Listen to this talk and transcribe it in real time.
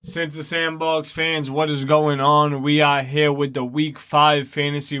Since the Sandbox fans, what is going on? We are here with the Week 5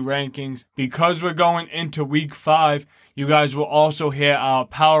 fantasy rankings. Because we're going into Week 5, you guys will also hear our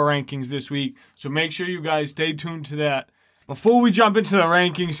power rankings this week. So make sure you guys stay tuned to that. Before we jump into the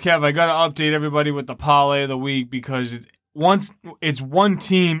rankings, Kev, I got to update everybody with the parlay of the week because it's one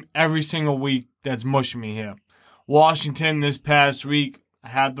team every single week that's mushing me here. Washington this past week, I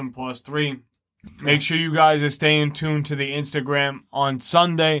had them +3. Make sure you guys are staying tuned to the Instagram on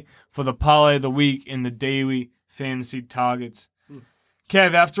Sunday for the parlay of the week and the daily fantasy targets.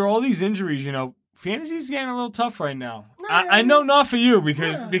 Kev, after all these injuries, fantasy's getting a little tough right now. I know not for you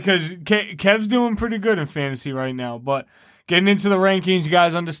because Kev's doing pretty good in fantasy right now. But getting into the rankings, you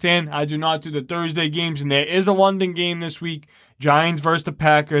guys understand, I do not do the Thursday games, and there is a London game this week, Giants versus the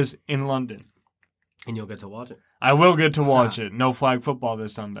Packers in London. And you'll get to watch it. I will get to watch it. No flag football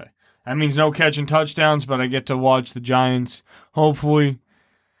this Sunday. That means no catching touchdowns, but I get to watch the Giants, hopefully,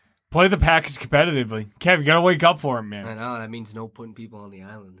 play the Packers competitively. Kev, you got to wake up for it, man. I know. That means no putting people on the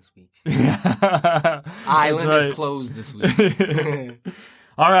island this week. Island is closed this week.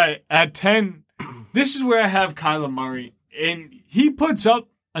 All right, at 10, this is where I have Kyler Murray. And he puts up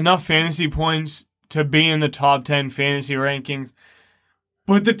enough fantasy points to be in the top 10 fantasy rankings.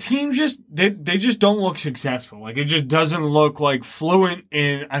 But the team they just don't look successful. Like, it just doesn't look like fluent,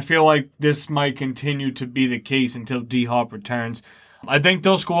 and I feel like this might continue to be the case until D-Hop returns. I think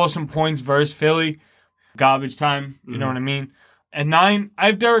they'll score some points versus Philly. Garbage time, you know what I mean? At 9, I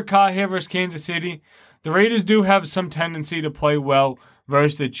have Derek Carr here versus Kansas City. The Raiders do have some tendency to play well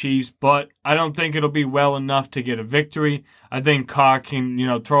versus the Chiefs, but I don't think it'll be well enough to get a victory. I think Carr can,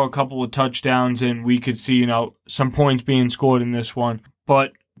 throw a couple of touchdowns, and we could see, some points being scored in this one.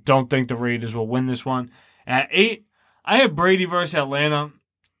 But don't think the Raiders will win this one. At 8, I have Brady versus Atlanta,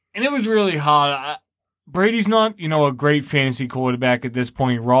 and it was really hard. Brady's not, a great fantasy quarterback at this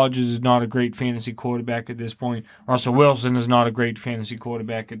point. Rodgers is not a great fantasy quarterback at this point. Russell Wilson is not a great fantasy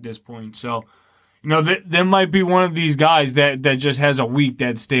quarterback at this point. So, there might be one of these guys that just has a week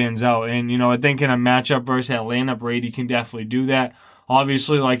that stands out. And, I think in a matchup versus Atlanta, Brady can definitely do that.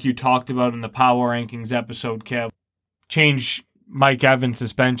 Obviously, like you talked about in the Power Rankings episode, Kev, change Mike Evans'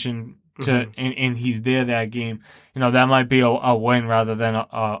 suspension and he's there that game. That might be a win rather than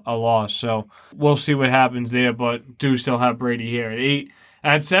a loss. So we'll see what happens there, but do still have Brady here at 8.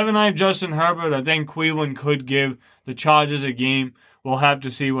 At 7, I have Justin Herbert. I think Cleveland could give the Chargers a game. We'll have to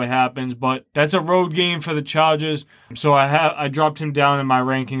see what happens, but that's a road game for the Chargers. So I dropped him down in my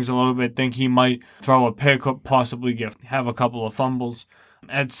rankings a little bit. Think he might throw a pick, possibly have a couple of fumbles.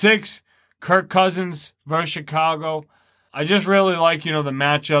 At 6, Kirk Cousins versus Chicago. I just really like, the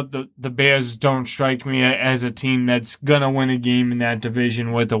matchup. The Bears don't strike me as a team that's going to win a game in that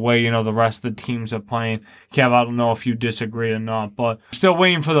division with the way, the rest of the teams are playing. Kev, I don't know if you disagree or not, but still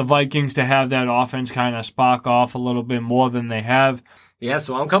waiting for the Vikings to have that offense kind of spark off a little bit more than they have. Yeah,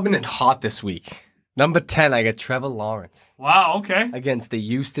 so I'm coming in hot this week. Number 10, I got Trevor Lawrence. Wow, okay. Against the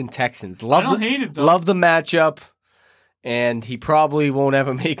Houston Texans. I don't hate it, though. Love the matchup. And he probably won't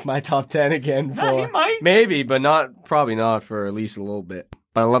ever make my top 10 again. He might. Maybe, but probably not for at least a little bit.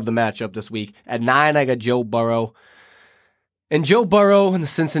 But I love the matchup this week. At 9, I got Joe Burrow. And Joe Burrow and the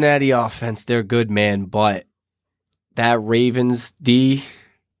Cincinnati offense, they're good, man. But that Ravens D,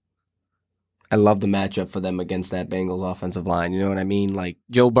 I love the matchup for them against that Bengals offensive line. You know what I mean? Like,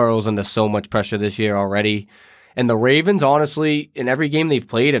 Joe Burrow's under so much pressure this year already. And the Ravens, honestly, in every game they've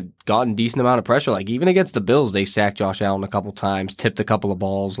played, have gotten a decent amount of pressure. Like, even against the Bills, they sacked Josh Allen a couple times, tipped a couple of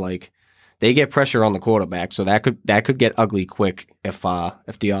balls. Like, they get pressure on the quarterback, so that could get ugly quick if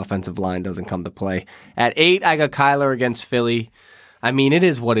the offensive line doesn't come to play. At 8, I got Kyler against Philly. I mean, it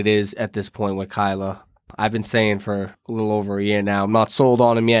is what it is at this point with Kyler. I've been saying for a little over a year now, I'm not sold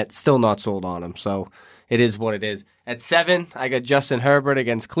on him yet. Still not sold on him, so it is what it is. At 7, I got Justin Herbert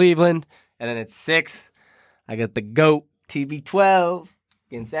against Cleveland. And then at 6, I got the GOAT, TB12,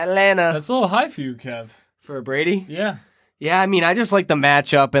 against Atlanta. That's a little high for you, Kev. For Brady? Yeah. Yeah, I mean, I just like the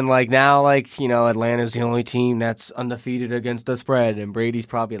matchup, and now, Atlanta's the only team that's undefeated against the spread, and Brady's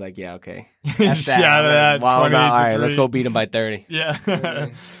probably like, yeah, okay. Shout out that. All right, let's go beat him by 30.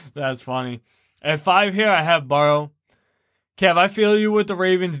 Yeah, that's funny. At 5 here, I have Burrow. Kev, I feel you with the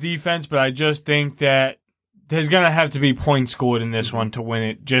Ravens defense, but I just think that there's going to have to be points scored in this one to win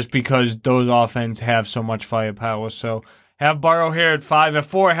it, just because those offense have so much firepower. So have Burrow here at 5. At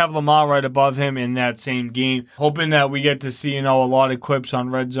 4, I have Lamar right above him in that same game. Hoping that we get to see, a lot of clips on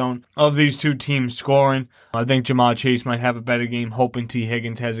Red Zone of these two teams scoring. I think Jamar Chase might have a better game, hoping T.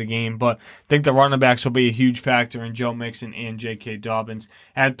 Higgins has a game. But I think the running backs will be a huge factor in Joe Mixon and J.K. Dobbins.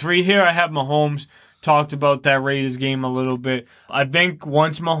 At 3 here, I have Mahomes. talked about that Raiders game a little bit. I think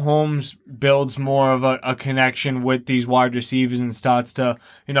once Mahomes builds more of a connection with these wide receivers and starts to,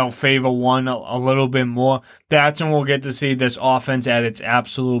 favor one a little bit more, that's when we'll get to see this offense at its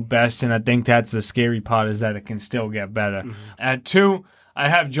absolute best. And I think that's the scary part, is that it can still get better. Mm-hmm. At 2, I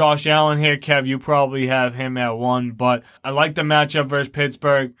have Josh Allen here. Kev, you probably have him at 1, but I like the matchup versus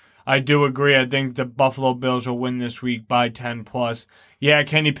Pittsburgh. I do agree. I think the Buffalo Bills will win this week by 10+. Yeah,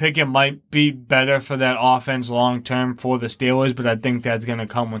 Kenny Pickett might be better for that offense long-term for the Steelers, but I think that's going to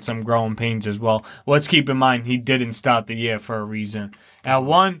come with some growing pains as well. Let's keep in mind he didn't start the year for a reason. At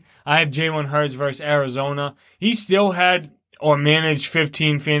 1, I have Jalen Hurts versus Arizona. He still had or managed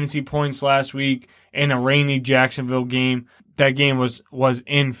 15 fantasy points last week in a rainy Jacksonville game. That game was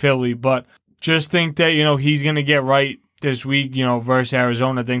in Philly, but just think that, he's going to get right this week, versus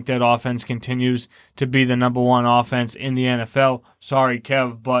Arizona. I think that offense continues to be the number 1 offense in the NFL. Sorry,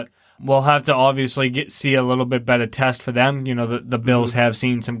 Kev, but we'll have to obviously see a little bit better test for them. The Bills have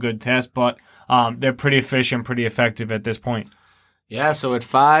seen some good tests, but they're pretty efficient, pretty effective at this point. Yeah, so at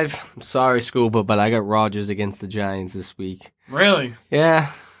 5, I'm sorry, Scuba, but I got Rodgers against the Giants this week. Really?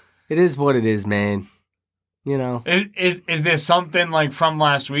 Yeah, it is what it is, man. Is there something like from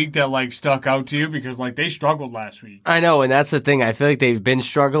last week that like stuck out to you? Because like they struggled last week. I know, and that's the thing. I feel like they've been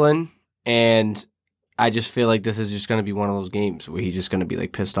struggling, and I just feel like this is just going to be one of those games where he's just going to be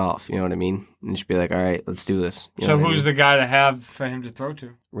like pissed off. You know what I mean? And just be like, all right, let's do this. So who's the guy to have for him to throw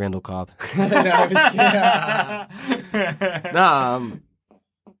to? Randall Cobb.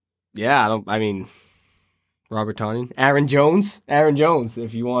 Robert Tonyan. Aaron Jones,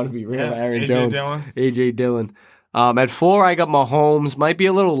 if you want to be real. Aaron Jones. A.J. Dillon. At 4, I got Mahomes. Might be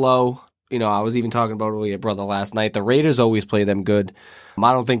a little low. I was even talking about it with your brother last night. The Raiders always play them good.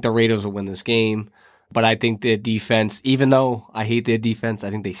 I don't think the Raiders will win this game, but I think their defense, even though I hate their defense, I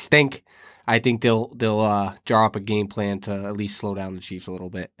think they stink. I think they'll draw up a game plan to at least slow down the Chiefs a little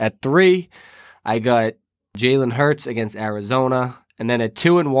bit. At 3, I got Jalen Hurts against Arizona. And then at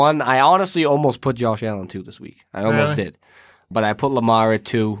 2 and 1, I honestly almost put Josh Allen 2 this week. I almost did. But I put Lamar at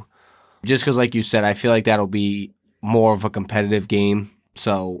 2 just because, like you said, I feel like that'll be more of a competitive game.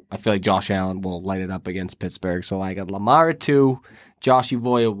 So I feel like Josh Allen will light it up against Pittsburgh. So I got Lamar at 2, Joshy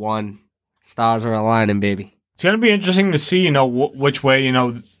Boy at 1. Stars are aligning, baby. It's going to be interesting to see, which way,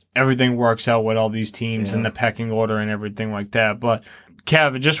 everything works out with all these teams and the pecking order and everything like that. But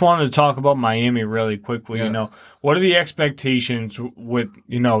Kev, I just wanted to talk about Miami really quickly. Yeah. What are the expectations with,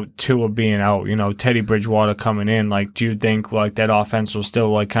 Tua being out, Teddy Bridgewater coming in? Like, do you think, like, that offense will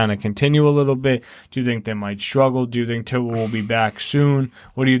still, like, kind of continue a little bit? Do you think they might struggle? Do you think Tua will be back soon?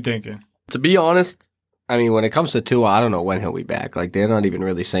 What are you thinking? To be honest, when it comes to Tua, I don't know when he'll be back. Like, they're not even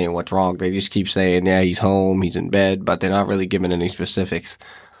really saying what's wrong. They just keep saying, yeah, he's home, he's in bed, but they're not really giving any specifics.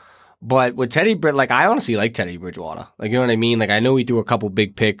 But with I honestly like Teddy Bridgewater. Like, you know what I mean? Like, I know he threw a couple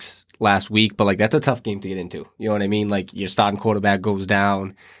big picks last week, but, like, that's a tough game to get into. You know what I mean? Like, your starting quarterback goes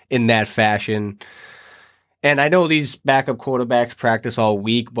down in that fashion. And I know these backup quarterbacks practice all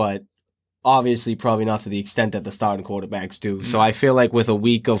week, but obviously probably not to the extent that the starting quarterbacks do. Mm-hmm. So I feel like with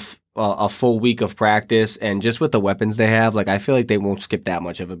a full week of practice and just with the weapons they have, like, I feel like they won't skip that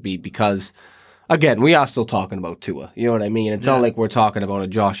much of a beat because – again, we are still talking about Tua. You know what I mean? It's not like we're talking about a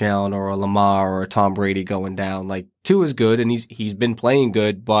Josh Allen or a Lamar or a Tom Brady going down. Like, Tua's good, and he's been playing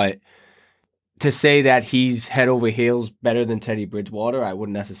good, but to say that he's head over heels better than Teddy Bridgewater, I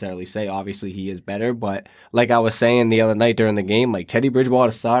wouldn't necessarily say. Obviously, he is better, but like I was saying the other night during the game, like, Teddy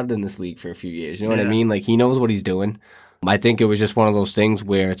Bridgewater started in this league for a few years. You know what I mean? Like, he knows what he's doing. I think it was just one of those things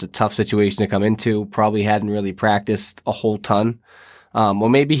where it's a tough situation to come into, probably hadn't really practiced a whole ton. Well,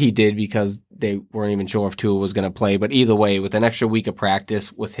 maybe he did because they weren't even sure if Tua was going to play. But either way, with an extra week of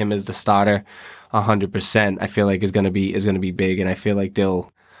practice, with him as the starter, 100%, I feel like is going to be big, and I feel like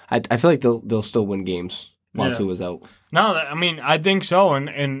they'll still win games while Tua's out. No, I think so,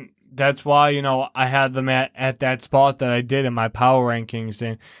 and that's why I had them at that spot that I did in my power rankings.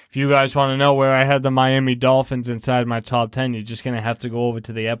 And if you guys want to know where I had the Miami Dolphins inside my top 10, you're just going to have to go over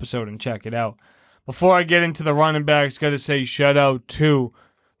to the episode and check it out. Before I get into the running backs, got to say shout out to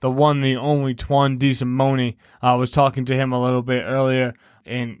the one, the only Twan DeSimone. I was talking to him a little bit earlier,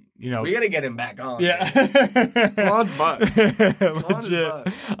 and we gotta get him back on. Yeah, Twan's butt.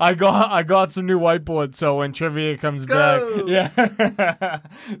 I got some new whiteboards, so when trivia comes back, yeah,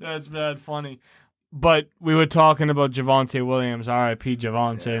 that's bad funny. But we were talking about Javonte Williams, R.I.P.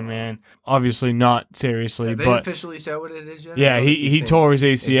 Javonte, man. Obviously not seriously, Have they but officially said what it is yet? yeah, he tore his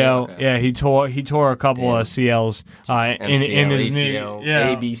ACL. Okay. Yeah, he tore a couple of CLs in his knee. ACL,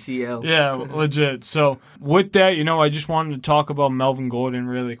 Yeah, ABCL. yeah, legit. So with that, I just wanted to talk about Melvin Gordon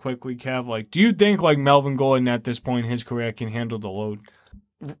really quickly, Kev. Like, do you think like Melvin Gordon at this point in his career can handle the load?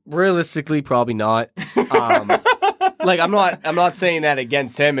 Realistically, probably not. Like I'm not saying that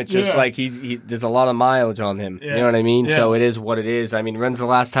against him. It's just like there's a lot of mileage on him. Yeah. You know what I mean? Yeah. So it is what it is. I mean, when's the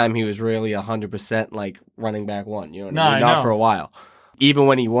last time he was really 100% like running back one? You know what I mean? I Not know. for a while. Even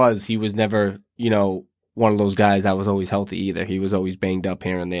when he was never, one of those guys that was always healthy either. He was always banged up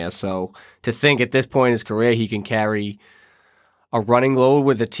here and there. So to think at this point in his career he can carry a running load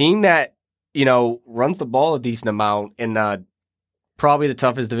with a team that, runs the ball a decent amount and probably the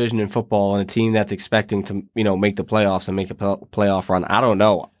toughest division in football and a team that's expecting to, make the playoffs and make a playoff run. I don't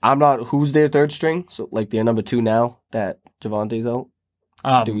know. I'm not. Who's their third string? So like they're number 2 now that Javonte's out.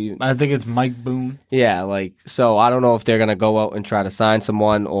 I think it's Mike Boone. Yeah, so I don't know if they're gonna go out and try to sign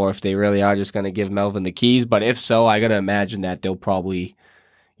someone or if they really are just gonna give Melvin the keys. But if so, I gotta imagine that they'll probably,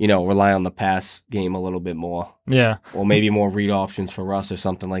 rely on the pass game a little bit more. Yeah, Or maybe more read options for Russ or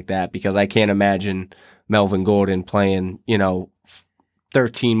something like that. Because I can't imagine Melvin Gordon playing,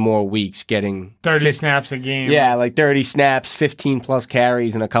 13 more weeks getting 30 snaps a game. Yeah, like 30 snaps, 15 plus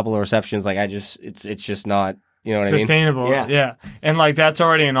carries, and a couple of receptions. Like it's just not, you know what sustainable. I mean? Yeah. And like that's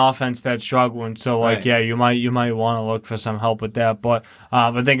already an offense that's struggling. So like, Right. yeah, you might want to look for some help with that. But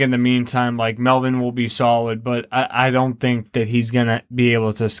I think in the meantime, like Melvin will be solid, but I don't think that he's gonna be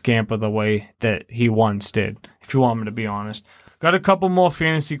able to scamper the way that he once did. If you want me to be honest, got a couple more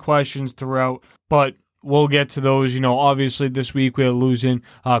fantasy questions throughout, but we'll get to those. Obviously this week we're losing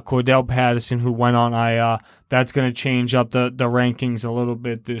Cordell Patterson, who went on IR. That's going to change up the rankings a little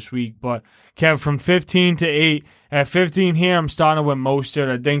bit this week. But, Kev, from 15 to 8, at 15 here, I'm starting with Mostert.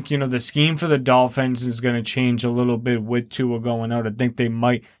 I think, the scheme for the Dolphins is going to change a little bit with Tua going out. I think they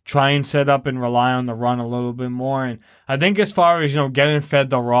might try and set up and rely on the run a little bit more. And I think as far as, getting fed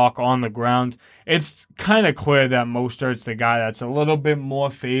the rock on the ground, it's kind of clear that Mostert's the guy that's a little bit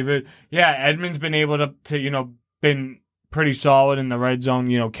more favored. Yeah, Edmonds been able to been pretty solid in the red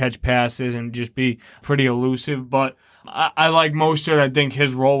zone, catch passes and just be pretty elusive. But I like Mostert. I think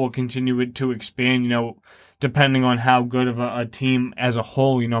his role will continue to expand, depending on how good of a team as a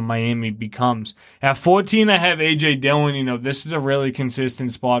whole, Miami becomes. At 14, I have A.J. Dillon. This is a really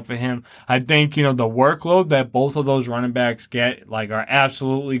consistent spot for him. I think, the workload that both of those running backs get, are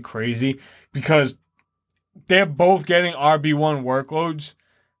absolutely crazy because they're both getting RB1 workloads.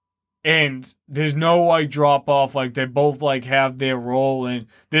 And there's no drop off. They both have their role, and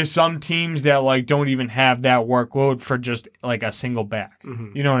there's some teams that don't even have that workload for just a single back.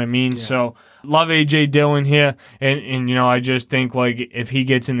 Mm-hmm. You know what I mean? Yeah. So love AJ Dillon here, and I just think if he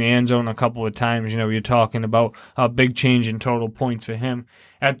gets in the end zone a couple of times, you're talking about a big change in total points for him.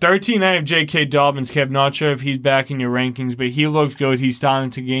 At 13, I have J.K. Dobbins. Kev, not sure if he's back in your rankings, but he looks good. He's starting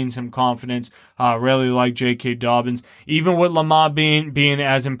to gain some confidence. Really like J.K. Dobbins. Even with Lamar being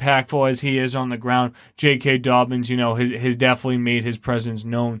as impactful as he is on the ground, J.K. Dobbins, has definitely made his presence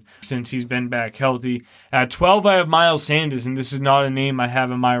known since he's been back healthy. At 12, I have Miles Sanders, and this is not a name I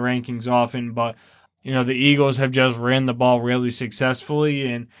have in my rankings often, but, the Eagles have just ran the ball really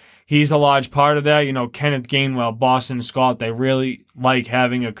successfully, and he's a large part of that. Kenneth Gainwell, Boston Scott, they really like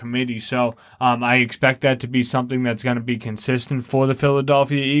having a committee. So I expect that to be something that's going to be consistent for the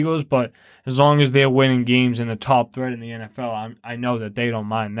Philadelphia Eagles. But as long as they're winning games in the top threat in the NFL, I know that they don't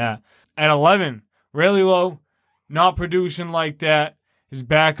mind that. At 11, really low, not producing like that. His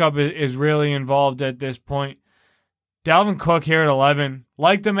backup is really involved at this point. Dalvin Cook here at 11.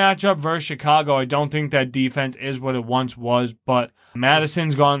 Like the matchup versus Chicago, I don't think that defense is what it once was, but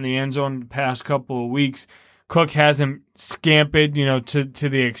Madison's gone in the end zone the past couple of weeks. Cook hasn't scampered, to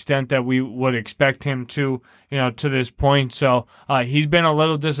the extent that we would expect him to, to this point. So he's been a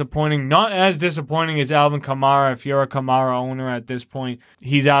little disappointing. Not as disappointing as Alvin Kamara. If you're a Kamara owner at this point,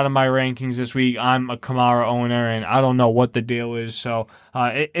 he's out of my rankings this week. I'm a Kamara owner, and I don't know what the deal is. So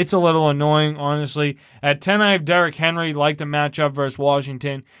it's a little annoying, honestly. At 10, I have Derrick Henry. Like the matchup versus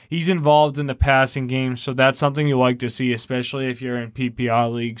Washington. He's involved in the passing game, so that's something you like to see, especially if you're in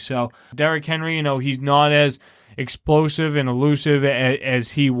PPR leagues. So Derrick Henry, he's not as explosive and elusive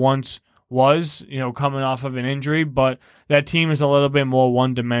as he once was, coming off of an injury, but that team is a little bit more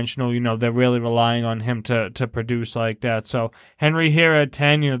one-dimensional. They're really relying on him to produce like that. So Henry here at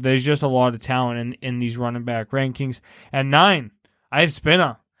 10, there's just a lot of talent in these running back rankings. At 9, I have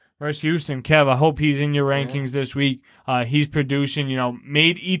Spinner versus Houston. Kev, I hope he's in your rankings this week. He's producing,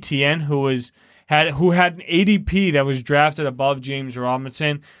 made ETN, who who had an ADP that was drafted above James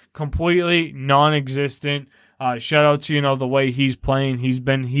Robinson, completely non-existent. Shout out to the way he's playing. He's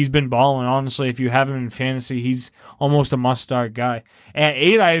been balling. Honestly, if you have him in fantasy, he's almost a must-start guy. At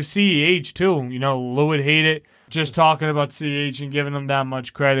 8, I have CEH too. Lou would hate it just talking about CEH and giving him that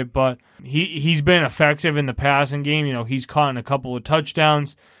much credit, but he's been effective in the passing game. He's caught in a couple of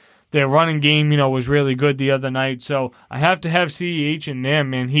touchdowns. Their running game, was really good the other night. So I have to have CEH in there,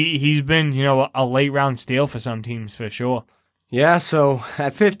 man. He's been, a late round steal for some teams for sure. Yeah, so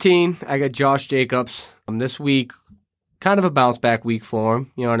at 15, I got Josh Jacobs. This week, kind of a bounce back week for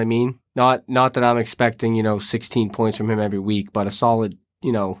him. You know what I mean? Not that I'm expecting, 16 points from him every week, but a solid,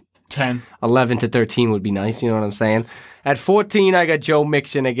 10. 11 to 13 would be nice. You know what I'm saying? At 14, I got Joe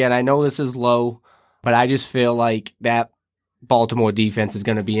Mixon again. I know this is low, but I just feel like that Baltimore defense is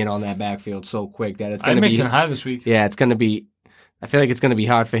going to be in on that backfield so quick that it's going to be Mixon high this week. Yeah, it's going to be. I feel like it's going to be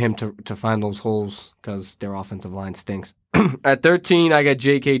hard for him to find those holes because their offensive line stinks. At 13, I got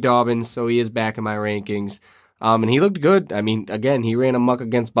J.K. Dobbins, so he is back in my rankings. And he looked good. I mean, again, he ran amok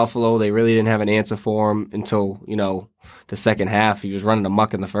against Buffalo. They really didn't have an answer for him until, the second half. He was running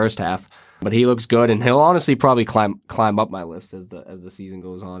amok in the first half. But he looks good, and he'll honestly probably climb up my list as the season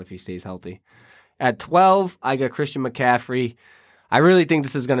goes on if he stays healthy. At 12, I got Christian McCaffrey. I really think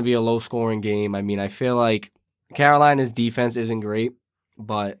this is going to be a low-scoring game. I mean, I feel like Carolina's defense isn't great,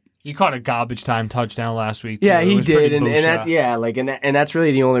 but he caught a garbage time touchdown last week. Yeah, he did, and that's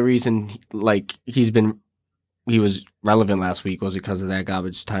really the only reason he was relevant last week was because of that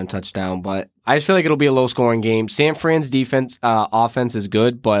garbage time touchdown. But I just feel like it'll be a low scoring game. San Fran's offense is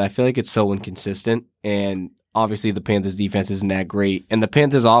good, but I feel like it's so inconsistent, and obviously the Panthers defense isn't that great, and the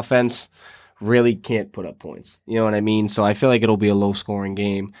Panthers offense really can't put up points. You know what I mean? So I feel like it'll be a low scoring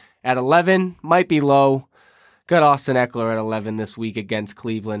game. At 11, might be low. Got Austin Eckler at 11 this week against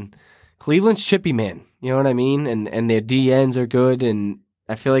Cleveland. Cleveland's chippy, man. You know what I mean? And their DNs are good, and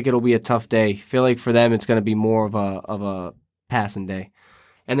I feel like it'll be a tough day. I feel like for them it's going to be more of a passing day.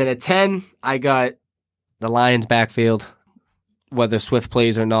 And then at 10, I got the Lions backfield, whether Swift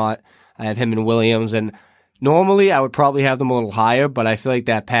plays or not. I have him and Williams, and normally I would probably have them a little higher, but I feel like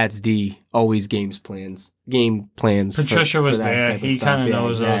that Pats D always game plans. Patricia was there. He kind of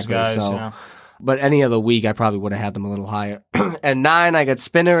knows those guys. So, yeah. But any other week, I probably would have had them a little higher. At 9, I got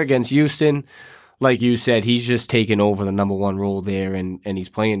Spinner against Houston. Like you said, he's just taken over the number one role there, and he's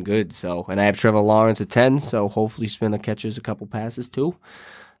playing good. So, and I have Trevor Lawrence at 10, so hopefully Spinner catches a couple passes too.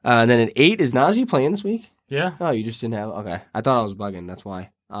 And then at 8, is Najee playing this week? Yeah. Oh, you just didn't have. Okay, I thought I was bugging. That's why.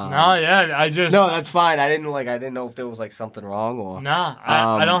 No, that's fine. I didn't know if there was like something wrong or. Nah,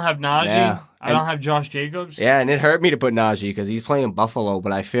 I don't have Najee. Yeah. I don't have Josh Jacobs. Yeah, and it hurt me to put Najee because he's playing Buffalo,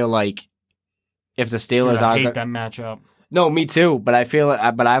 but I feel like if the Steelers Dude, I hate that matchup. No, me too. But I feel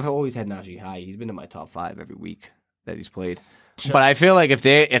but I've always had Najee high. He's been in my top 5 every week that he's played. But I feel like if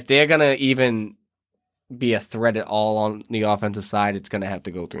they're gonna even be a threat at all on the offensive side, it's gonna have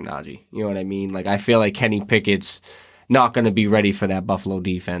to go through Najee. You know what I mean? Like I feel like Kenny Pickett's not gonna be ready for that Buffalo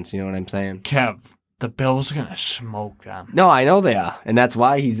defense. You know what I'm saying? Kev, the Bills are gonna smoke them. No, I know they are, and that's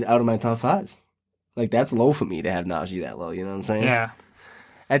why he's out of my top 5. Like that's low for me to have Najee that low. You know what I'm saying? Yeah.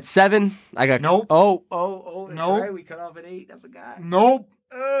 At 7, I got nope. Oh, that's nope. right. We cut off at 8. I forgot. Nope.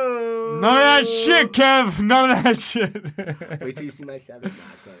 Oh. None of that shit, Kev. None of that shit. Wait till you see my 7.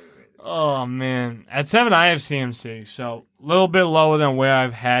 Oh man, at 7 I have CMC, so a little bit lower than where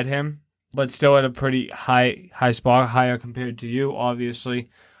I've had him, but still at a pretty high spot, higher compared to you. Obviously,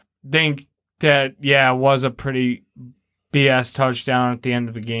 think that it was a pretty BS touchdown at the end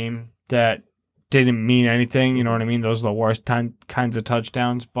of the game that didn't mean anything, you know what I mean? Those are the worst kinds of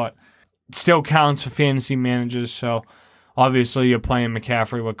touchdowns, but it still counts for fantasy managers. So obviously you're playing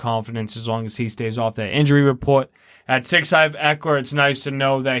McCaffrey with confidence as long as he stays off that injury report. At 6, I have Eckler. It's nice to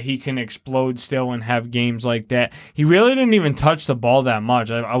know that he can explode still and have games like that. He really didn't even touch the ball that much.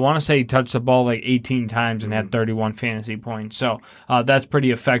 I want to say he touched the ball like 18 times and had 31 fantasy points. So that's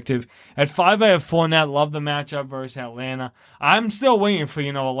pretty effective. At 5, I have Fournette. Love the matchup versus Atlanta. I'm still waiting for,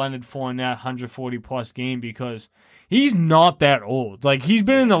 a Leonard Fournette 140-plus game because he's not that old. Like, he's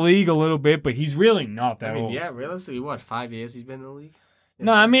been in the league a little bit, but he's really not that old. Yeah, realistically, 5 years he's been in the league?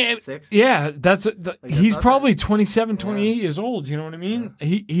 No, I mean, 6? Yeah, he's probably 27, 28 years old. You know what I mean? Yeah.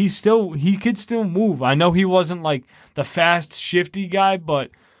 He could still move. I know he wasn't like the fast, shifty guy, but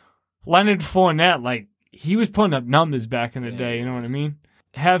Leonard Fournette, like he was putting up numbers back in the day. You know what I mean?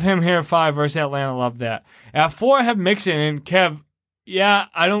 Have him here at 5 versus Atlanta. Love that. At 4, I have Mixon and Kev. Yeah,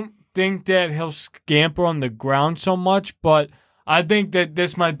 I don't think that he'll scamper on the ground so much, but I think that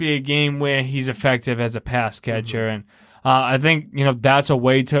this might be a game where he's effective as a pass catcher and. I think, that's a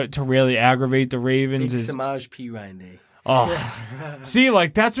way to really aggravate the Ravens. Big Samaj P. Ryan Day. Oh, see,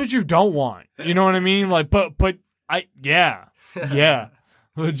 like, that's what you don't want. You know what I mean? Like, but yeah,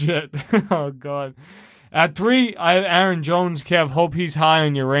 legit. Oh, God. At 3, I have Aaron Jones. Kev, hope he's high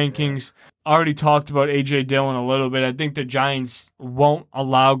on your rankings. Already talked about A.J. Dillon a little bit. I think the Giants won't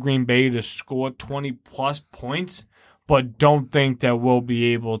allow Green Bay to score 20-plus points, but don't think that we'll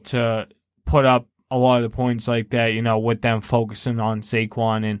be able to put up a lot of the points like that, with them focusing on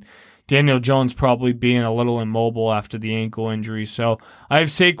Saquon and Daniel Jones probably being a little immobile after the ankle injury. So I have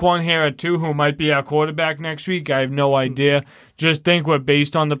Saquon here at 2, who might be our quarterback next week. I have no idea. Just think we're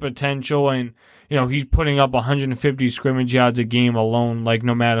based on the potential, and he's putting up 150 scrimmage yards a game alone. Like,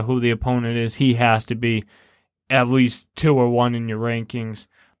 no matter who the opponent is, he has to be at least 2 or 1 in your rankings.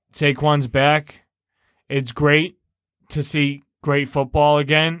 Saquon's back. It's great to see great football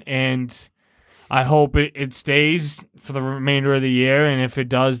again, and I hope it stays for the remainder of the year, and if it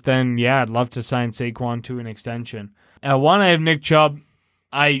does, then yeah, I'd love to sign Saquon to an extension. At 1, I have Nick Chubb.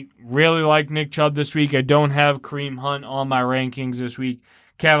 I really like Nick Chubb this week. I don't have Kareem Hunt on my rankings this week.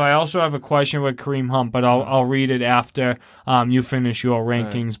 Kev, I also have a question with Kareem Hunt, but I'll read it after you finish your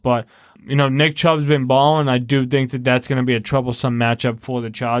rankings. Right. But, Nick Chubb's been balling. I do think that that's going to be a troublesome matchup for the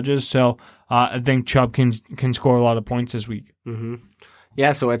Chargers, so I think Chubb can score a lot of points this week. Mm-hmm.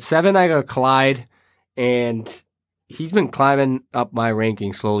 Yeah, so at 7, I got Clyde, and he's been climbing up my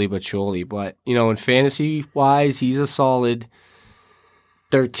ranking slowly but surely. But, in fantasy-wise, he's a solid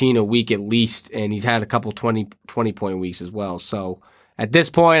 13 a week at least, and he's had a couple 20-point weeks as well. So at this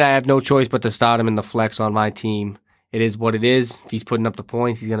point, I have no choice but to start him in the flex on my team. It is what it is. If he's putting up the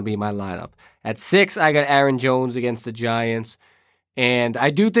points, he's going to be in my lineup. At 6, I got Aaron Jones against the Giants, and I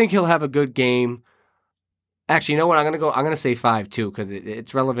do think he'll have a good game. Actually, you know what? I'm going to say 5 too, because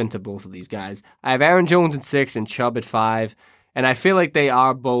it's relevant to both of these guys. I have Aaron Jones at 6 and Chubb at 5, and I feel like they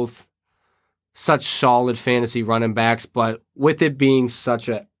are both such solid fantasy running backs, but with it being such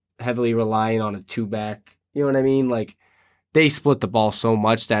a heavily reliant on a 2-back, you know what I mean? Like, they split the ball so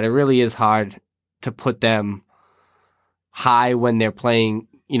much that it really is hard to put them high when they're playing,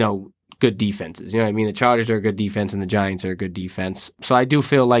 good defenses. You know what I mean? The Chargers are a good defense and the Giants are a good defense. So I do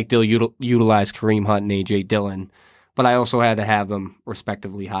feel like they'll utilize Kareem Hunt and A.J. Dillon, but I also had to have them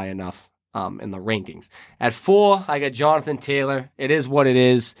respectively high enough in the rankings. At 4, I got Jonathan Taylor. It is what it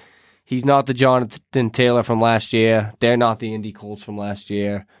is. He's not the Jonathan Taylor from last year. They're not the Indy Colts from last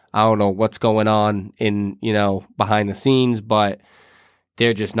year. I don't know what's going on in, behind the scenes, but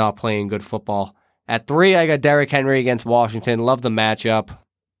they're just not playing good football. At 3, I got Derrick Henry against Washington. Love the matchup.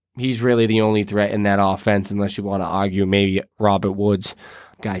 He's really the only threat in that offense, unless you want to argue maybe Robert Woods.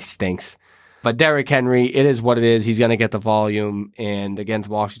 Guy stinks. But Derrick Henry, it is what it is. He's going to get the volume, and against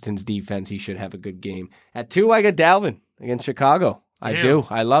Washington's defense, he should have a good game. At 2, I got Dalvin against Chicago. I do.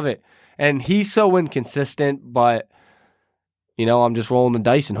 I love it. And he's so inconsistent, but, I'm just rolling the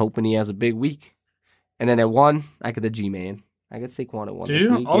dice and hoping he has a big week. And then at 1, I got the G-Man. I got Saquon at 1 this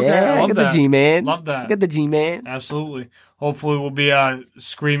week. Okay, yeah, I got the G-Man. Love that. I got the G-Man. Absolutely. Hopefully we'll be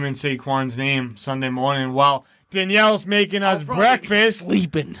screaming Saquon's name Sunday morning while Danielle's making us breakfast.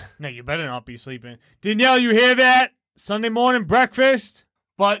 Sleeping. No, you better not be sleeping. Danielle, you hear that? Sunday morning breakfast?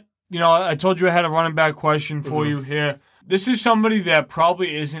 But, I told you I had a running back question for you here. This is somebody that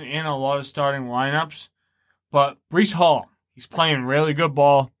probably isn't in a lot of starting lineups, but Breece Hall. He's playing really good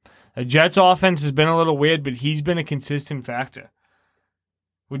ball. The Jets' offense has been a little weird, but he's been a consistent factor.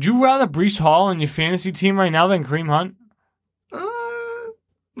 Would you rather Breece Hall on your fantasy team right now than Kareem Hunt?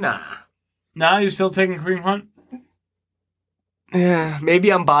 Nah. Nah, you're still taking Kareem Hunt? Yeah,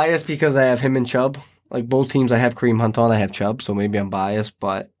 maybe I'm biased because I have him and Chubb. Like, both teams I have Kareem Hunt on, I have Chubb, so maybe I'm biased,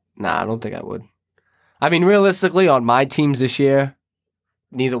 but nah, I don't think I would. I mean, realistically, on my teams this year,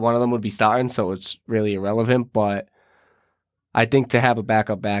 neither one of them would be starting, so it's really irrelevant, but I think to have a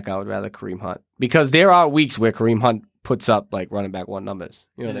backup back, I would rather Kareem Hunt. Because there are weeks where Kareem Hunt puts up, like, running back 1 numbers.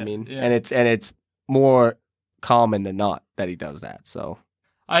 You know what I mean? Yeah. And it's more common than not that he does that, so...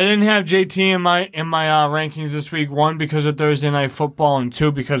 I didn't have JT in my rankings this week. 1, because of Thursday Night Football, and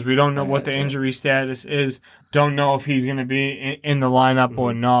 2, because we don't know what the injury status is. Don't know if he's going to be in the lineup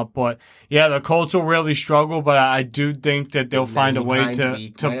or not. But yeah, the Colts will really struggle. But I do think that they'll find a way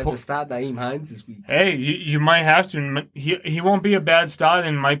to have to start Nyheim Hines this week. Hey, you might have to. He won't be a bad start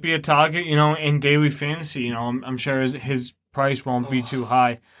and might be a target. In daily fantasy. I'm sure his price won't be too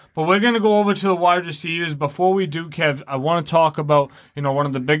high. But we're going to go over to the wide receivers. Before we do, Kev, I want to talk about, one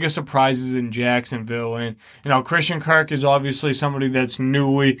of the biggest surprises in Jacksonville. And, Christian Kirk is obviously somebody that's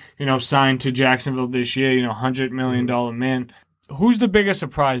newly, signed to Jacksonville this year, $100 million man. who's the biggest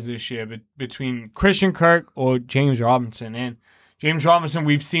surprise this year between Christian Kirk or James Robinson? And James Robinson,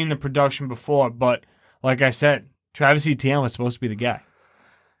 we've seen the production before, but like I said, Travis Etienne was supposed to be the guy.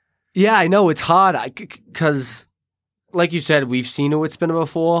 Yeah, I know. It's hard because, like you said, we've seen it with Spinner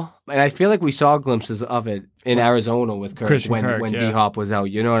before, and I feel like we saw glimpses of it in Arizona with Kirk when D-Hop was out.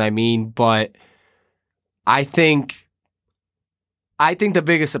 You know what I mean? But I think the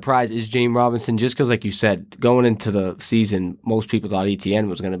biggest surprise is James Robinson, just because, like you said, going into the season, most people thought ETN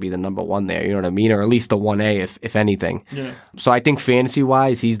was going to be the number one there, you know what I mean? Or at least the 1A, if anything. Yeah. So I think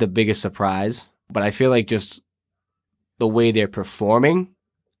fantasy-wise, he's the biggest surprise. But I feel like just the way they're performing,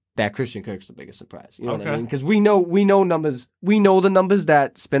 that Christian Kirk's the biggest surprise. You know what I mean? Because we know numbers. We know the numbers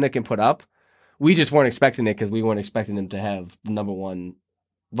that Spinner can put up. We just weren't expecting it because we weren't expecting him to have the number one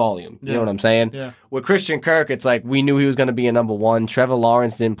volume. You know what I'm saying? Yeah. With Christian Kirk, it's like we knew he was going to be a number one. Trevor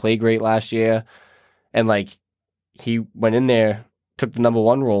Lawrence didn't play great last year. And like he went in there, took the number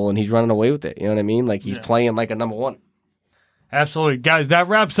one role, and he's running away with it. You know what I mean? Like he's playing like a number one. Absolutely. Guys, that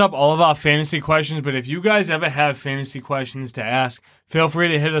wraps up all of our fantasy questions. But if you guys ever have fantasy questions to ask, feel free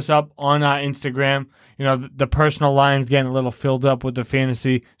to hit us up on our Instagram. You know, the personal line's getting a little filled up with the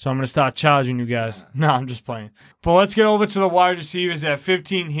fantasy, so I'm going to start charging you guys. No, I'm just playing. But let's get over to the wide receivers at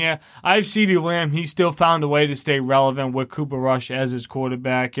 15 here. I have CeeDee Lamb. He still found a way to stay relevant with Cooper Rush as his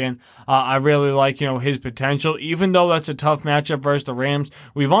quarterback, and I really like, his potential. Even though that's a tough matchup versus the Rams,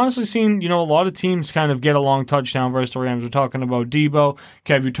 we've honestly seen, a lot of teams kind of get a long touchdown versus the Rams. We're talking about Debo.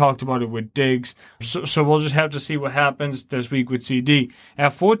 Kev, you talked about it with Diggs. So we'll just have to see what happens this week with CD.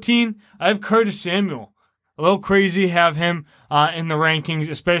 At 14, I have Curtis Samuel. A little crazy have him in the rankings,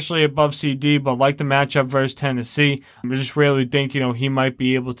 especially above CD, but like the matchup versus Tennessee, I just really think, he might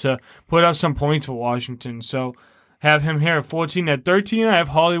be able to put up some points for Washington. So have him here at 14. At 13, I have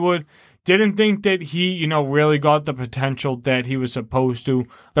Hollywood. Didn't think that he, really got the potential that he was supposed to,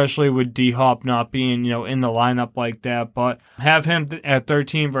 especially with D-Hop not being, in the lineup like that. But have him at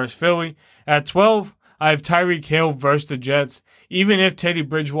 13 versus Philly. At 12, I have Tyreek Hill versus the Jets. Even if Teddy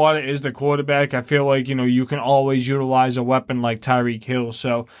Bridgewater is the quarterback, I feel like, you can always utilize a weapon like Tyreek Hill.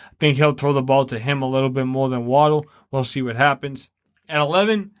 So I think he'll throw the ball to him a little bit more than Waddle. We'll see what happens. At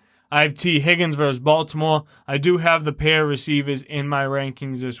 11, I have T. Higgins versus Baltimore. I do have the pair of receivers in my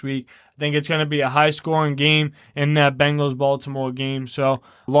rankings this week. I think it's going to be a high-scoring game in that Bengals-Baltimore game. So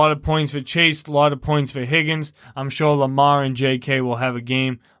a lot of points for Chase, a lot of points for Higgins. I'm sure Lamar and J.K. will have a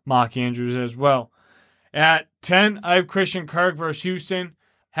game. Mark Andrews as well. At 10, I have Christian Kirk versus Houston.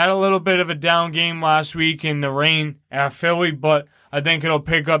 Had a little bit of a down game last week in the rain at Philly, but I think it'll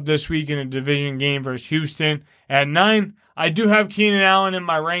pick up this week in a division game versus Houston. At 9, I do have Keenan Allen in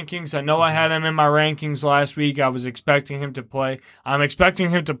my rankings. I know I had him in my rankings last week. I was expecting him to play. I'm expecting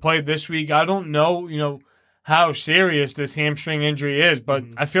him to play this week. I don't know, how serious this hamstring injury is, but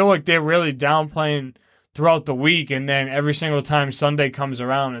I feel like they're really downplaying throughout the week, and then every single time Sunday comes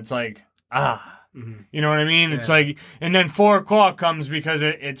around, it's like, You know what I mean? Yeah. It's like, and then 4 o'clock comes because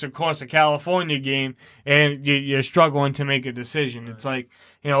it's, of course, a California game, and you're struggling to make a decision. Right. It's like,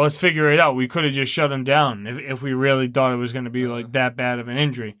 let's figure it out. We could have just shut him down if we really thought it was going to be like that bad of an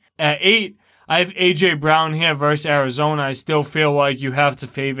injury. At 8, I have A.J. Brown here versus Arizona. I still feel like you have to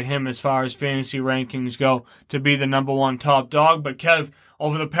favor him as far as fantasy rankings go to be the number one top dog. But, Kev,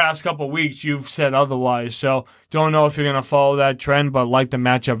 over the past couple of weeks, you've said otherwise. So don't know if you're going to follow that trend, but like the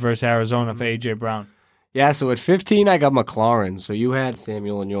matchup versus Arizona for A.J. Brown. Yeah, so at 15, I got McLaurin. So you had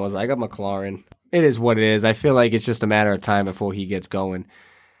Samuel in yours. I got McLaurin. It is what it is. I feel like it's just a matter of time before he gets going.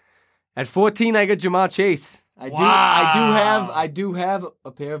 At 14, I got Jamar Chase. I do have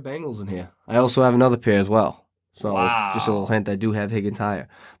a pair of Bengals in here. I also have another pair as well. So just a little hint, I do have Higgins higher.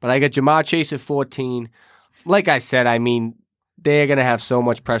 But I got Jamar Chase at 14. Like I said, they're going to have so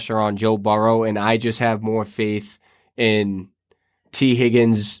much pressure on Joe Burrow, and I just have more faith in T.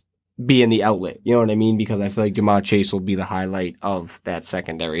 Higgins being the outlet. You know what I mean? Because I feel like Jamar Chase will be the highlight of that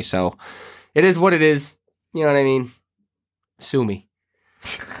secondary. So it is what it is. You know what I mean? Sue me.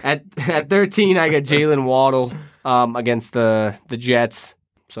 At 13, I got Jalen Waddle against the Jets.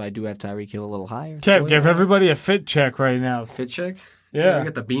 So I do have Tyreek Hill a little higher. Kev, give everybody a fit check right now. Fit check? Yeah. I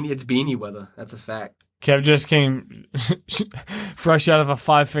got the beanie. It's beanie weather. That's a fact. Kev just came fresh out of a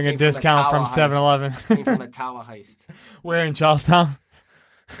 5-finger discount from 7-Eleven. Came from the Tower Heist. Where in Charlestown?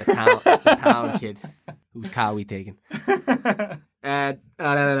 The town kid. Whose car we taking? At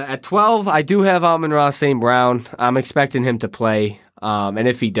 12, I do have Amon-Ra St. Brown. I'm expecting him to play. And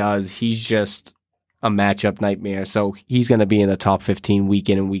if he does, he's just a matchup nightmare. So he's going to be in the top 15 week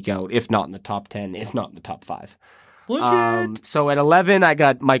in and week out, if not in the top 10, if not in the top 5. Legit. So at 11, I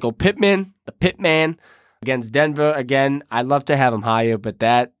got Michael Pittman, the Pitman. Against Denver, again, I'd love to have him higher, but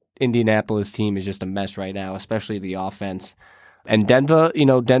that Indianapolis team is just a mess right now, especially the offense. And Denver,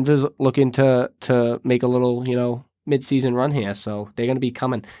 Denver's looking to make a little, midseason run here, so they're going to be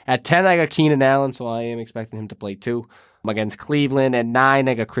coming. At 10, I got Keenan Allen, so I am expecting him to play too. Against Cleveland. At 9,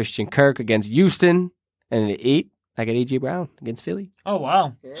 I got Christian Kirk against Houston. And at 8, I got A.J. Brown against Philly. Oh,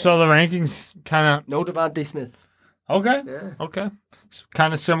 wow. Yeah. So the rankings kind of... No Devontae Smith. Okay. Yeah. Okay. It's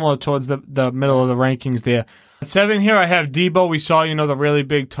kind of similar towards the middle of the rankings there. At 7 here, I have Debo. We saw, the really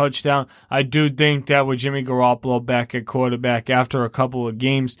big touchdown. I do think that with Jimmy Garoppolo back at quarterback after a couple of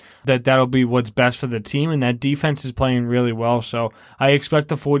games, that'll be what's best for the team, and that defense is playing really well. So I expect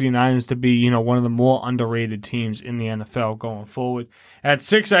the 49ers to be, one of the more underrated teams in the NFL going forward. At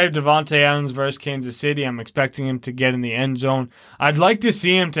 6, I have Davante Adams versus Kansas City. I'm expecting him to get in the end zone. I'd like to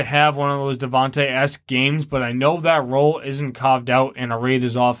see him to have one of those Davante-esque games, but I know that role isn't carved out in a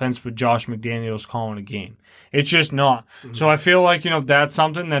Raiders offense with Josh McDaniels calling a game. It's just not. Mm-hmm. So I feel like, that's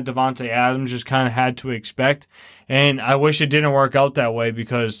something that Davante Adams just kind of had to expect. And I wish it didn't work out that way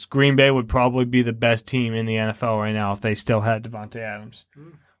because Green Bay would probably be the best team in the NFL right now if they still had Davante Adams.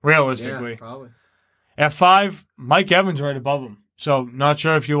 Realistically. Yeah, probably. At 5, Mike Evans right above him. So not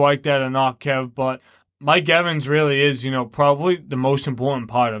sure if you like that or not, Kev, but Mike Evans really is, probably the most important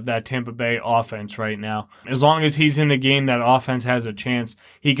part of that Tampa Bay offense right now. As long as he's in the game, that offense has a chance.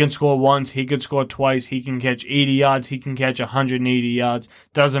 He can score once, he can score twice, he can catch 80 yards, he can catch 180 yards.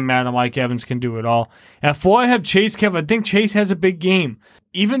 Doesn't matter, Mike Evans can do it all. At 4, I have Chase, Kev. I think Chase has a big game.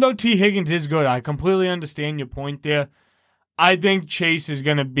 Even though T. Higgins is good, I completely understand your point there. I think Chase is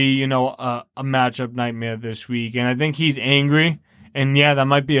going to be, a matchup nightmare this week, and I think he's angry. And yeah, that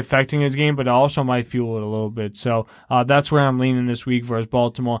might be affecting his game, but it also might fuel it a little bit. So that's where I'm leaning this week versus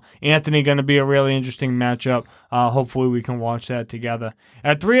Baltimore. Anthony going to be a really interesting matchup. Hopefully we can watch that together.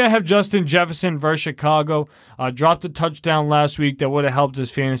 At 3, I have Justin Jefferson versus Chicago. Dropped a touchdown last week that would have helped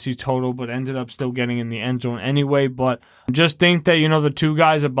his fantasy total, but ended up still getting in the end zone anyway. But just think that, the 2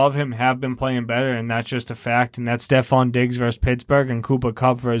 guys above him have been playing better, and that's just a fact. And that's Stephon Diggs versus Pittsburgh and Cooper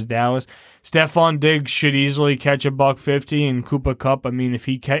Kupp versus Dallas. Stephon Diggs should easily catch $150, and Cooper Kupp, I mean, if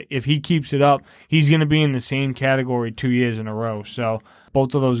he keeps it up, he's going to be in the same category 2 years in a row. So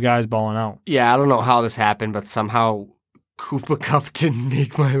both of those guys balling out. Yeah, I don't know how this happened, but somehow Cooper Kupp didn't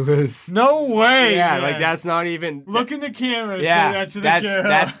make my list. No way. Yeah, man. like that's not even. Look in the camera. Yeah, say that to the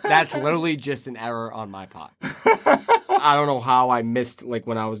camera. that's literally just an error on my part. I don't know how I missed, like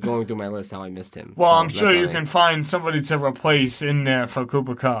when I was going through my list, how I missed him. Well, so I'm sure you can find somebody to replace in there for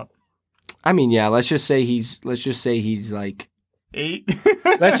Cooper Kupp. I mean, yeah. Let's just say he's like 8.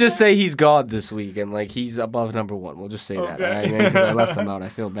 Let's just say he's God this week, and like he's above number 1. We'll just say that. Right? Because I left him out. I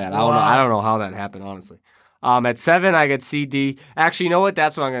feel bad. Wow. I don't know how that happened, honestly. At 7, I got CD. Actually, you know what?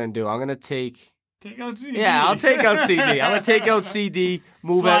 That's what I'm gonna do. I'm gonna take out CD. Yeah, I'll take out CD. I'm gonna take out CD.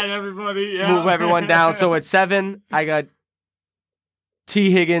 Slide everybody. Yeah. Move everyone down. So at 7, I got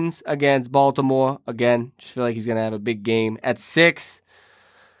T. Higgins against Baltimore. Again, just feel like he's gonna have a big game. At 6.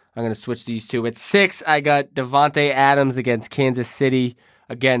 I'm going to switch these two. At 6, I got Davante Adams against Kansas City.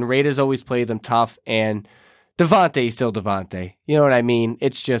 Again, Raiders always play them tough, and Davante's still Davante. You know what I mean?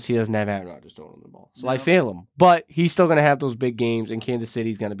 It's just he doesn't have Aaron Rodgers throwing him the ball. So I fail him. But he's still going to have those big games, and Kansas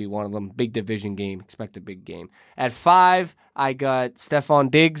City's going to be one of them. Big division game. Expect a big game. At 5, I got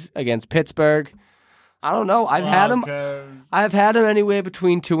Stephon Diggs against Pittsburgh. I don't know. I've had him anywhere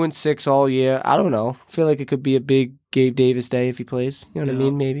between 2 and 6 all year. I don't know. I feel like it could be a big Gabe Davis day if he plays. You know what I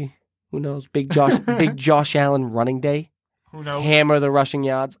mean? Maybe. Who knows? Big Josh Allen running day. Who knows? Hammer the rushing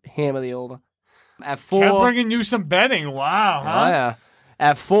yards. Hammer the over. At 4. Kept bringing you some betting. Wow. Huh? Oh, yeah.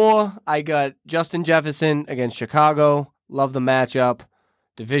 At 4, I got Justin Jefferson against Chicago. Love the matchup.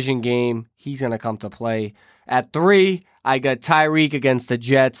 Division game. He's going to come to play. At 3, I got Tyreek against the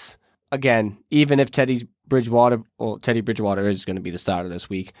Jets. Again, even if Teddy Bridgewater is going to be the starter this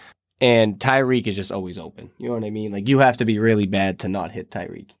week, and Tyreek is just always open. You know what I mean? Like, you have to be really bad to not hit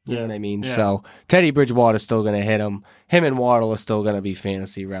Tyreek. You know what I mean? Yeah. So, Teddy Bridgewater is still going to hit him. Him and Waddle are still going to be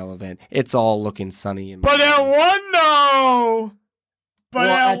fantasy relevant. It's all looking sunny. But at 1, no! But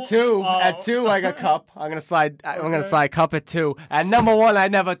at 2, I got Kupp. I'm gonna slide Kupp at 2. At number 1, I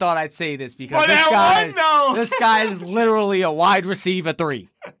never thought I'd say this because this guy is literally a wide receiver 3.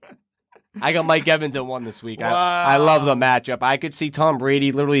 I got Mike Evans at 1 this week. Wow. I love the matchup. I could see Tom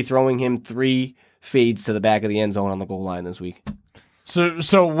Brady literally throwing him 3 fades to the back of the end zone on the goal line this week.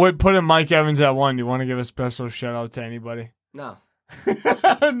 So what putting Mike Evans at 1? Do you want to give a special shout out to anybody? No.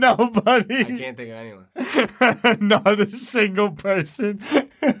 Nobody. I can't think of anyone. Not a single person.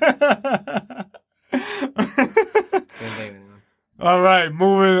 Can't think of anyone. All right,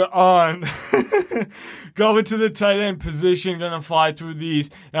 moving on. Going to the tight end position, going to fly through these.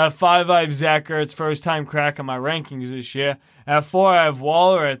 At 5, I have Zach Ertz, first time cracking my rankings this year. At 4, I have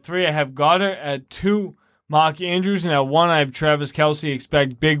Waller. At 3, I have Goddard. At 2, Mark Andrews. And at 1, I have Travis Kelce.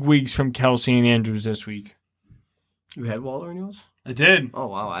 Expect big weeks from Kelce and Andrews this week. You had Waller in yours? I did. Oh,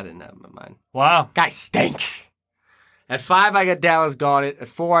 wow. I didn't have him in mine. Wow. Guy stinks. At 5, I got Dallas Goedert. At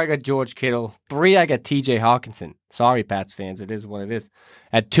 4, I got George Kittle. 3, I got TJ Hawkinson. Sorry, Pats fans. It is what it is.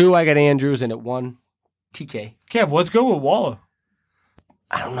 At 2, I got Andrews. And at 1, TK. Kev, let's go with Waller.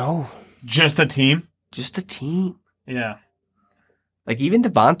 I don't know. Just a team? Just a team. Yeah. Like, even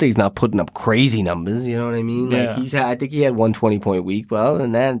Devontae's not putting up crazy numbers. You know what I mean? Yeah. Like, I think he had 120-point week. Well, other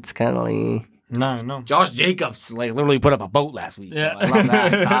than that, it's kind of like... No. Josh Jacobs, like, literally put up a boat last week. Yeah. I love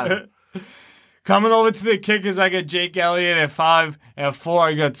that. Stop it. Coming over to the kickers, I got Jake Elliott at 5. At 4,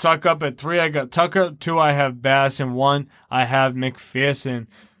 I got Suckup. At 3, I got Tucker. 2, I have Bass. And 1, I have McPherson.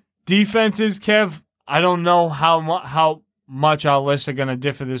 Defenses, Kev, I don't know how much our lists are going to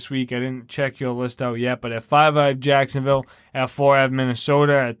differ this week. I didn't check your list out yet. But at 5, I have Jacksonville. At 4, I have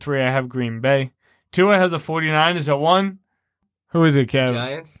Minnesota. At 3, I have Green Bay. 2, I have the 49ers. At 1, who is it, Kev?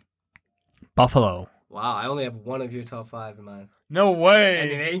 Giants? Buffalo. Wow, I only have one of your top 5 in mine. No way.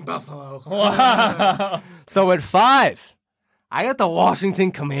 And it ain't Buffalo. Wow. So at 5, I got the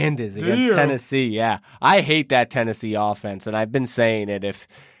Washington Commanders against Tennessee. Yeah, I hate that Tennessee offense, and I've been saying it.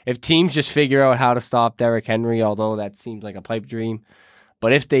 If teams just figure out how to stop Derrick Henry, although that seems like a pipe dream,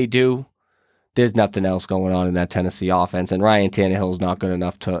 but if they do, there's nothing else going on in that Tennessee offense, and Ryan Tannehill's not good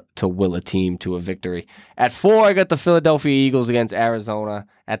enough to will a team to a victory. At 4, I got the Philadelphia Eagles against Arizona.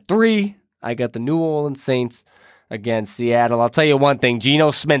 At 3, I got the New Orleans Saints against Seattle. I'll tell you one thing,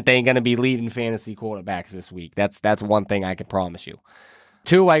 Geno Smith ain't going to be leading fantasy quarterbacks this week. That's one thing I can promise you.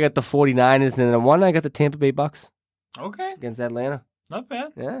 2, I got the 49ers, and then 1, I got the Tampa Bay Bucks. Okay. Against Atlanta. Not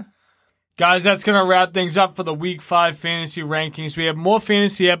bad. Yeah. Guys, that's going to wrap things up for the Week 5 fantasy rankings. We have more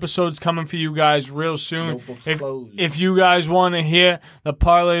fantasy episodes coming for you guys real soon. Notebooks closed. If you guys want to hear the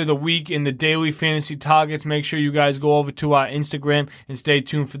parlay of the week and the daily fantasy targets, make sure you guys go over to our Instagram and stay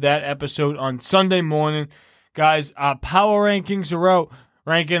tuned for that episode on Sunday morning. Guys, our power rankings are out,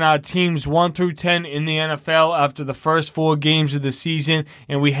 ranking our teams 1 through 10 in the NFL after the first 4 games of the season.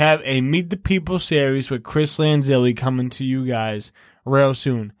 And we have a Meet the People series with Chris Lanzelli coming to you guys real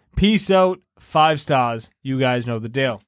soon. Peace out. 5 stars. You guys know the deal.